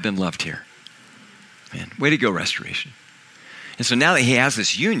way I've been loved here? Man, way to go, Restoration. And so now that he has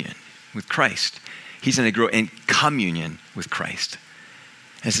this union with Christ, he's going to grow in communion with Christ.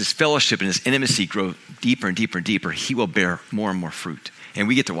 as his fellowship and his intimacy grow deeper and deeper and deeper, he will bear more and more fruit. And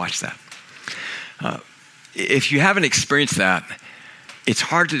we get to watch that. If you haven't experienced that, it's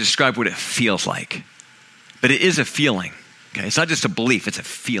hard to describe what it feels like. But it is a feeling. Okay? It's not just a belief, it's a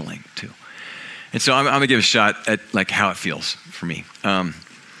feeling too. And so I'm going to give a shot at like how it feels for me.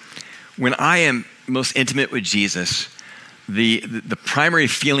 When I am most intimate with Jesus, the primary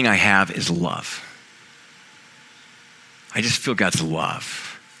feeling I have is love. I just feel God's love.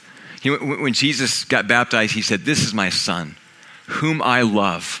 You know, when Jesus got baptized, he said, "This is my son, whom I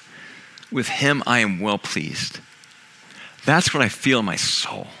love. With him I am well pleased." That's what I feel in my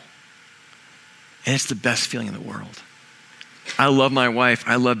soul. And it's the best feeling in the world. I love my wife.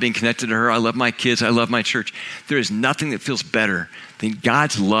 I love being connected to her. I love my kids. I love my church. There is nothing that feels better than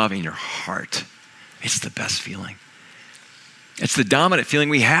God's love in your heart. It's the best feeling. It's the dominant feeling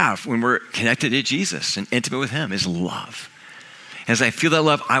we have when we're connected to Jesus and intimate with him is love. As I feel that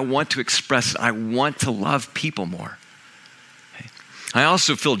love, I want to express it. I want to love people more. Okay? I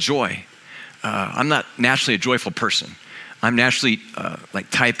also feel joy. I'm not naturally a joyful person. I'm naturally like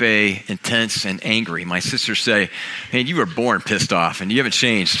type A, intense and angry. My sisters say, "Man, you were born pissed off and you haven't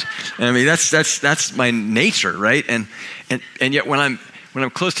changed." And I mean, that's my nature, right? And yet when I'm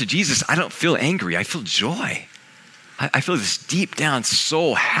close to Jesus, I don't feel angry. I feel joy. I feel this deep down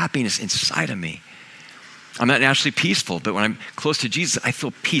soul happiness inside of me. I'm not naturally peaceful, but when I'm close to Jesus, I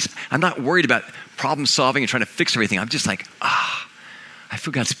feel peace. I'm not worried about problem solving and trying to fix everything. I'm just like, I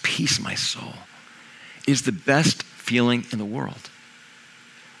feel God's peace in my soul. It is the best feeling in the world.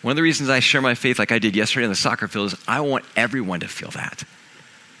 One of the reasons I share my faith like I did yesterday on the soccer field is I want everyone to feel that.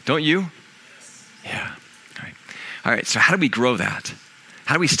 Don't you? Yeah. All right. So how do we grow that?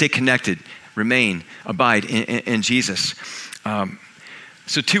 How do we stay connected, remain, abide in Jesus?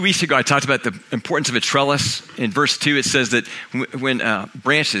 So 2 weeks ago, I talked about the importance of a trellis. In verse 2, it says that when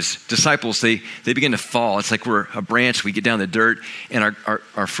branches, disciples, they begin to fall. It's like we're a branch, we get down in the dirt, and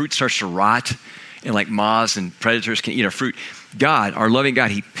our fruit starts to rot, and like moths and predators can eat our fruit. God, our loving God,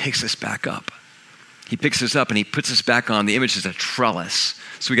 he picks us back up. He picks us up and he puts us back on. The image is a trellis.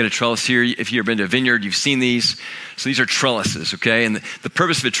 So we got a trellis here. If you've ever been to a vineyard, you've seen these. So these are trellises, okay? And the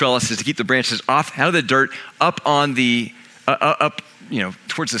purpose of a trellis is to keep the branches off, out of the dirt, up on the,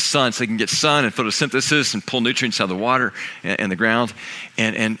 towards the sun so they can get sun and photosynthesis and pull nutrients out of the water and the ground.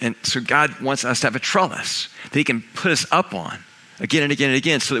 And so God wants us to have a trellis that he can put us up on again and again and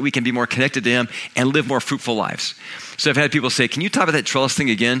again so that we can be more connected to him and live more fruitful lives. So I've had people say, "Can you talk about that trellis thing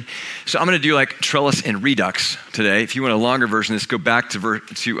again?" So I'm going to do like trellis and redux today. If you want a longer version of this, go back to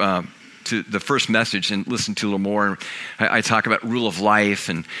the first message and listen to a little more. I talk about rule of life.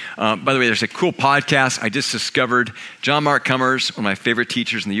 And by the way, there's a cool podcast I just discovered. John Mark Cummers, one of my favorite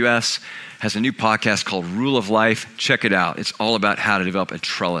teachers in the U.S., has a new podcast called Rule of Life. Check it out. It's all about how to develop a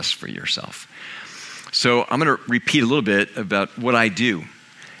trellis for yourself. So I'm going to repeat a little bit about what I do,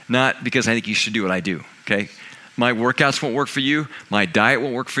 not because I think you should do what I do, okay? My workouts won't work for you. My diet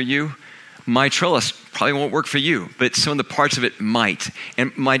won't work for you. My trellis probably won't work for you, but some of the parts of it might.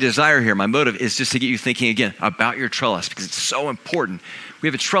 And my desire here, my motive is just to get you thinking again about your trellis because it's so important. We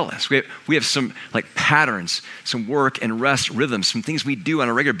have a trellis. We have some like patterns, some work and rest rhythms, some things we do on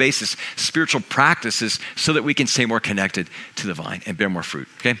a regular basis, spiritual practices so that we can stay more connected to the vine and bear more fruit,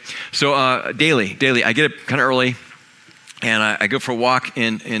 okay? So daily, I get up kind of early. And I go for a walk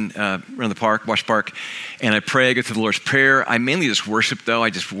around the park, Wash Park, and I pray. I go through the Lord's Prayer. I mainly just worship, though.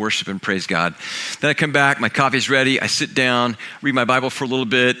 I just worship and praise God. Then I come back. My coffee's ready. I sit down, read my Bible for a little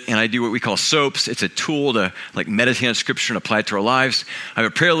bit, and I do what we call SOAPs. It's a tool to like meditate on Scripture and apply it to our lives. I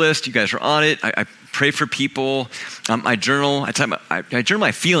have a prayer list. You guys are on it. I pray for people. I journal. I journal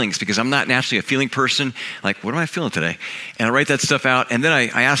my feelings because I'm not naturally a feeling person. Like, what am I feeling today? And I write that stuff out. And then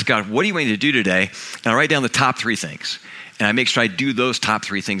I ask God, what do you want me to do today? And I write down the top 3 things. And I make sure I do those top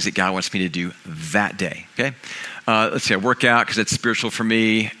 3 things that God wants me to do that day, okay? Let's see, I work out because it's spiritual for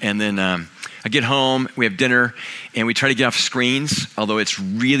me. And then I get home, we have dinner, and we try to get off screens, although it's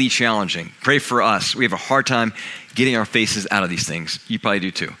really challenging. Pray for us. We have a hard time getting our faces out of these things. You probably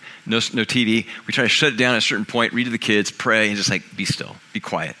do too. No TV. We try to shut it down at a certain point, read to the kids, pray, and just like be still, be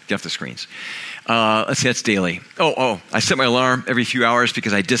quiet, get off the screens. Let's see, that's daily. I set my alarm every few hours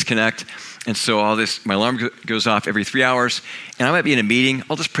because I disconnect. And so my alarm goes off every 3 hours. And I might be in a meeting.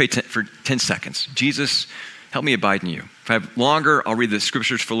 I'll just pray for 10 seconds. Jesus, help me abide in you. If I have longer, I'll read the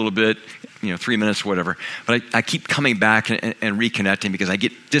scriptures for a little bit, 3 minutes, whatever. But I keep coming back and reconnecting because I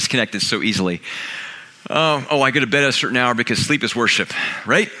get disconnected so easily. I go to bed at a certain hour because sleep is worship,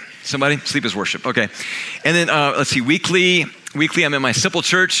 right? Somebody? Sleep is worship. Okay. And then let's see, weekly, Weekly, I'm in my Simple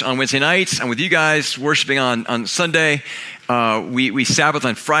Church on Wednesday nights. I'm with you guys worshiping on Sunday. We Sabbath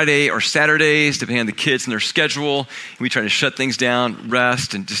on Friday or Saturdays, depending on the kids and their schedule. We try to shut things down,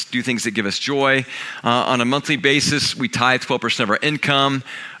 rest, and just do things that give us joy. On a monthly basis, we tithe 12% of our income.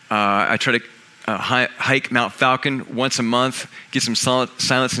 I try to hike Mount Falcon once a month, get some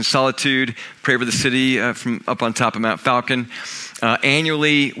silence and solitude, pray for the city from up on top of Mount Falcon.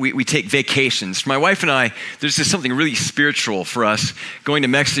 Annually, we take vacations. For my wife and I, there's just something really spiritual for us going to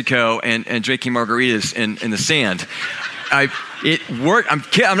Mexico and drinking margaritas in the sand. It worked.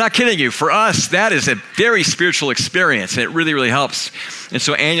 I'm not kidding you. For us, that is a very spiritual experience, and it really, really helps. And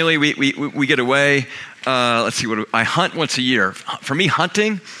so annually, we get away. Let's see, I hunt once a year. For me,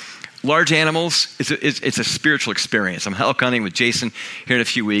 hunting large animals, it's a spiritual experience. I'm elk hunting with Jason here in a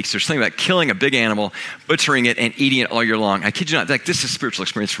few weeks. There's something about killing a big animal, butchering it, and eating it all year long. I kid you not, this is a spiritual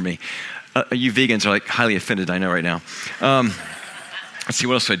experience for me. You vegans are like highly offended, I know right now. Let's see,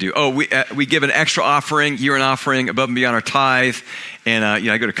 what else do I do? Oh, we give an extra offering, year-end offering, above and beyond our tithe. And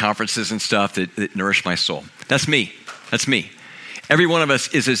I go to conferences and stuff that nourish my soul. That's me. Every one of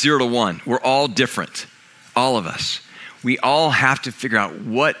us is a 0 to 1. We're all different, all of us. We all have to figure out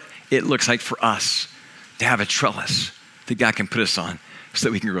what it looks like for us to have a trellis that God can put us on so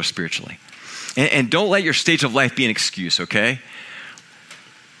that we can grow spiritually. And don't let your stage of life be an excuse, okay?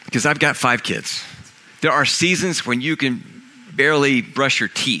 Because I've got 5 kids. There are seasons when you can barely brush your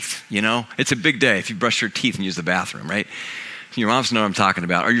teeth, you know? It's a big day if you brush your teeth and use the bathroom, right? Your moms know what I'm talking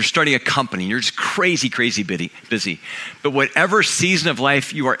about. Or you're starting a company, you're just crazy busy. But whatever season of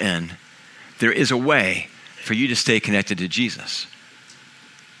life you are in, there is a way for you to stay connected to Jesus.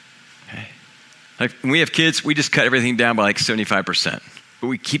 Like when we have kids, we just cut everything down by like 75%. But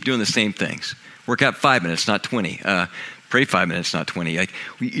we keep doing the same things. Work out 5 minutes, not 20. Pray 5 minutes, not 20.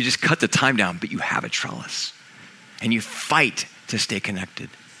 You just cut the time down, but you have a trellis. And you fight to stay connected.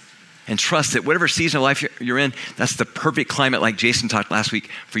 And trust that whatever season of life you're in, that's the perfect climate, like Jason talked last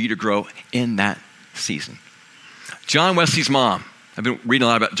week, for you to grow in that season. John Wesley's mom. I've been reading a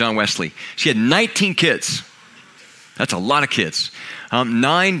lot about John Wesley. She had 19 kids. That's a lot of kids.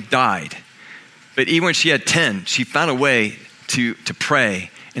 9 died. But even when she had 10, she found a way to pray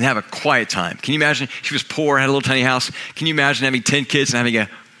and have a quiet time. Can you imagine? She was poor, had a little tiny house. Can you imagine having 10 kids and having a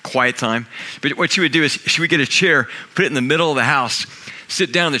quiet time? But what she would do is she would get a chair, put it in the middle of the house,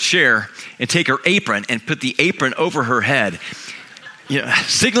 sit down in the chair, and take her apron and put the apron over her head,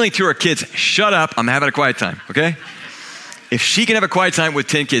 signaling to her kids, shut up, I'm having a quiet time, okay? If she can have a quiet time with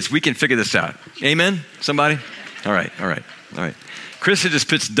 10 kids, we can figure this out. Amen? Somebody? All right. Krista just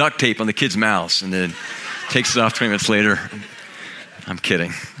puts duct tape on the kids' mouths and then takes it off 20 minutes later. I'm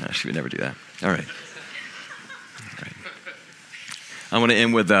kidding. No, she would never do that. All right. I want to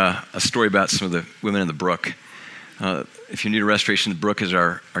end with a story about some of the women in the Brook. If you're new to Restoration, the Brook is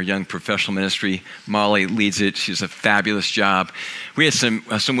our young professional ministry. Molly leads it. She does a fabulous job. We had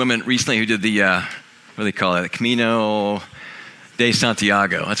some women recently who did the, what do they call it? The Camino de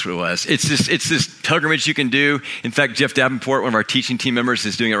Santiago. That's what it was. It's this pilgrimage you can do. In fact, Jeff Davenport, one of our teaching team members,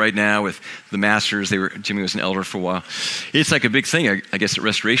 is doing it right now with the masters. Jimmy was an elder for a while. It's like a big thing, I guess, at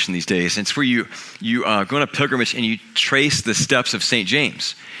Restoration these days. And it's where you go on a pilgrimage and you trace the steps of St.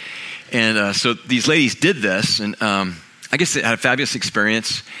 James. And so these ladies did this, and I guess they had a fabulous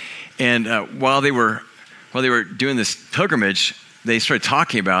experience. And while they were doing this pilgrimage, they started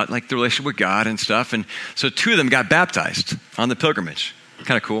talking about like the relationship with God and stuff. And so 2 of them got baptized on the pilgrimage.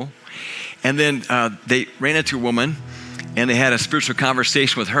 Kind of cool. And then they ran into a woman and they had a spiritual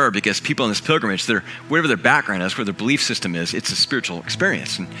conversation with her because people on this pilgrimage, whatever their background is, whatever their belief system is, it's a spiritual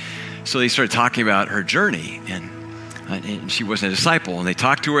experience. And so they started talking about her journey and she wasn't a disciple. And they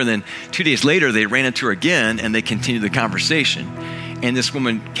talked to her, and then 2 days later, they ran into her again, and they continued the conversation. And this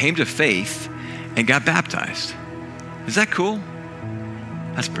woman came to faith and got baptized. Is that cool?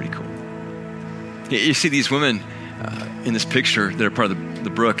 That's pretty cool. You see these women in this picture that are part of the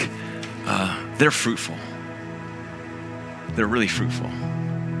Brook. They're fruitful. They're really fruitful.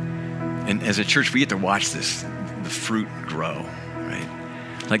 And as a church, we get to watch the fruit grow, right?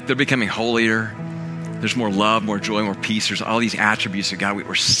 Like they're becoming holier. There's more love, more joy, more peace. There's all these attributes of God.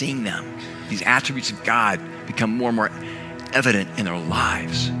 We're seeing them. These attributes of God become more and more evident in their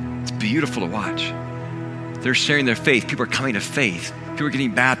lives. It's beautiful to watch. They're sharing their faith. People are coming to faith. People are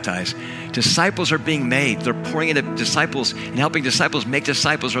getting baptized. Disciples are being made. They're pouring into disciples and helping disciples make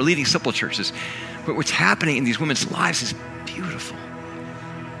disciples or leading simple churches. But what's happening in these women's lives is beautiful.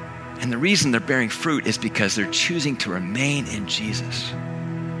 And the reason they're bearing fruit is because they're choosing to remain in Jesus.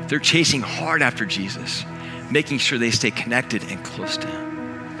 They're chasing hard after Jesus, making sure they stay connected and close to him.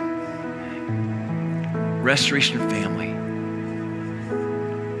 Restoration family,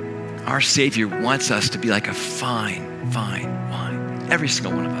 Our Savior wants us to be like a fine, fine wine. Every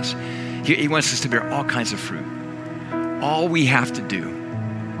single one of us. He wants us to bear all kinds of fruit. All we have to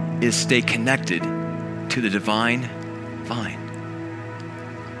do is stay connected to the divine vine.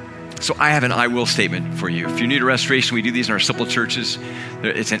 So I have an I will statement for you. If you're new to Restoration, we do these in our simple churches.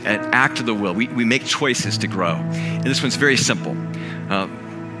 It's an act of the will. We make choices to grow. And this one's very simple.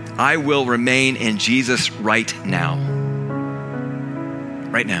 I will remain in Jesus right now.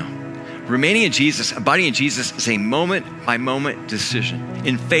 Right now. Remaining in Jesus, abiding in Jesus is a moment-by-moment decision.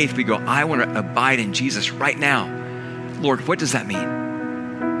 In faith, we go, I want to abide in Jesus right now. Lord, what does that mean?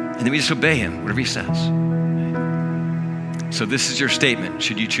 And then we just obey him, whatever he says. So this is your statement,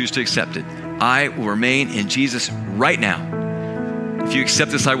 should you choose to accept it. I will remain in Jesus right now. If you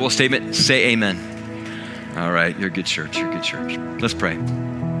accept this I will statement, say amen. All right, you're a good church, you're a good church. Let's pray.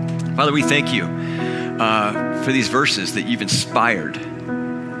 Father, we thank you for these verses that you've inspired.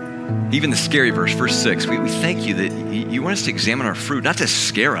 Even the scary verse 6, we thank you that you want us to examine our fruit, not to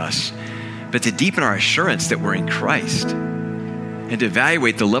scare us, but to deepen our assurance that we're in Christ and to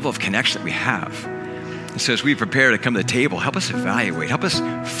evaluate the level of connection that we have. And so as we prepare to come to the table, help us evaluate, help us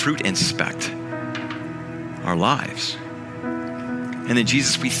fruit inspect our lives. And then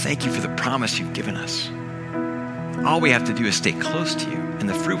Jesus, we thank you for the promise you've given us. All we have to do is stay close to you and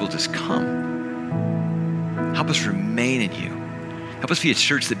the fruit will just come. Help us remain in you. Help us be a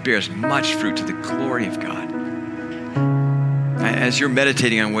church that bears much fruit to the glory of God. As you're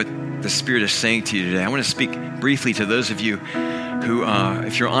meditating on what the Spirit is saying to you today, I want to speak briefly to those of you who,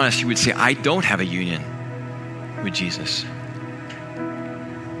 if you're honest, you would say, I don't have a union with Jesus.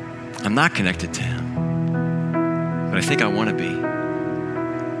 I'm not connected to him, but I think I want to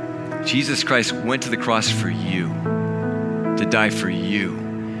be. Jesus Christ went to the cross for you, to die for you,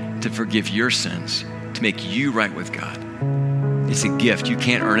 to forgive your sins, to make you right with God. It's a gift. You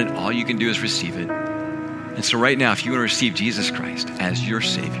can't earn it. All you can do is receive it. And so right now, if you want to receive Jesus Christ as your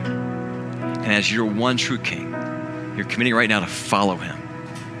Savior and as your one true King, you're committing right now to follow him.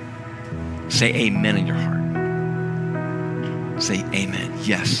 Say amen in your heart. Say amen.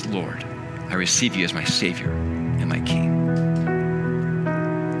 Yes, Lord, I receive you as my Savior and my King.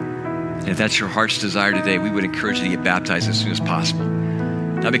 And if that's your heart's desire today, we would encourage you to get baptized as soon as possible.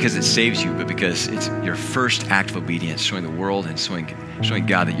 Not because it saves you, but because it's your first act of obedience, showing the world and showing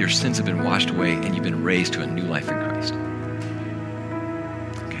God that your sins have been washed away and you've been raised to a new life in Christ.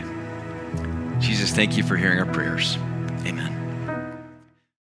 Okay. Jesus, thank you for hearing our prayers. Amen.